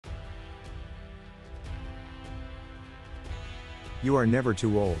You are never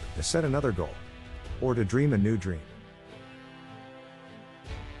too old to set another goal, or to dream a new dream.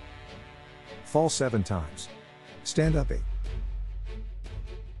 Fall 7 times. Stand up 8.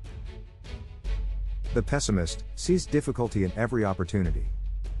 The pessimist sees difficulty in every opportunity.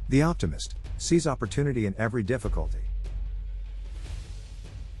 The optimist sees opportunity in every difficulty.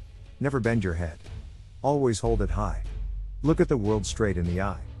 Never bend your head. Always hold it high. Look at the world straight in the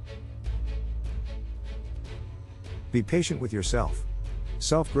eye. Be patient with yourself.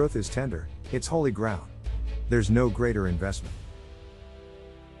 Self-growth is tender, it's holy ground. There's no greater investment.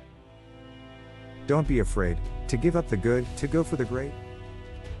 Don't be afraid to give up the good to go for the great.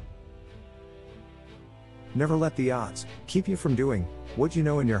 Never let the odds keep you from doing what you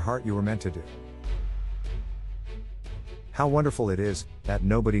know in your heart you were meant to do. How wonderful it is that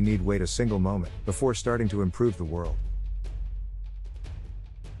nobody need wait a single moment before starting to improve the world.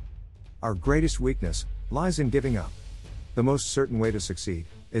 Our greatest weakness lies in giving up. The most certain way to succeed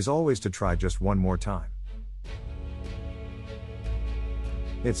is always to try just one more time.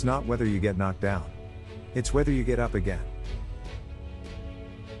 It's not whether you get knocked down, it's whether you get up again.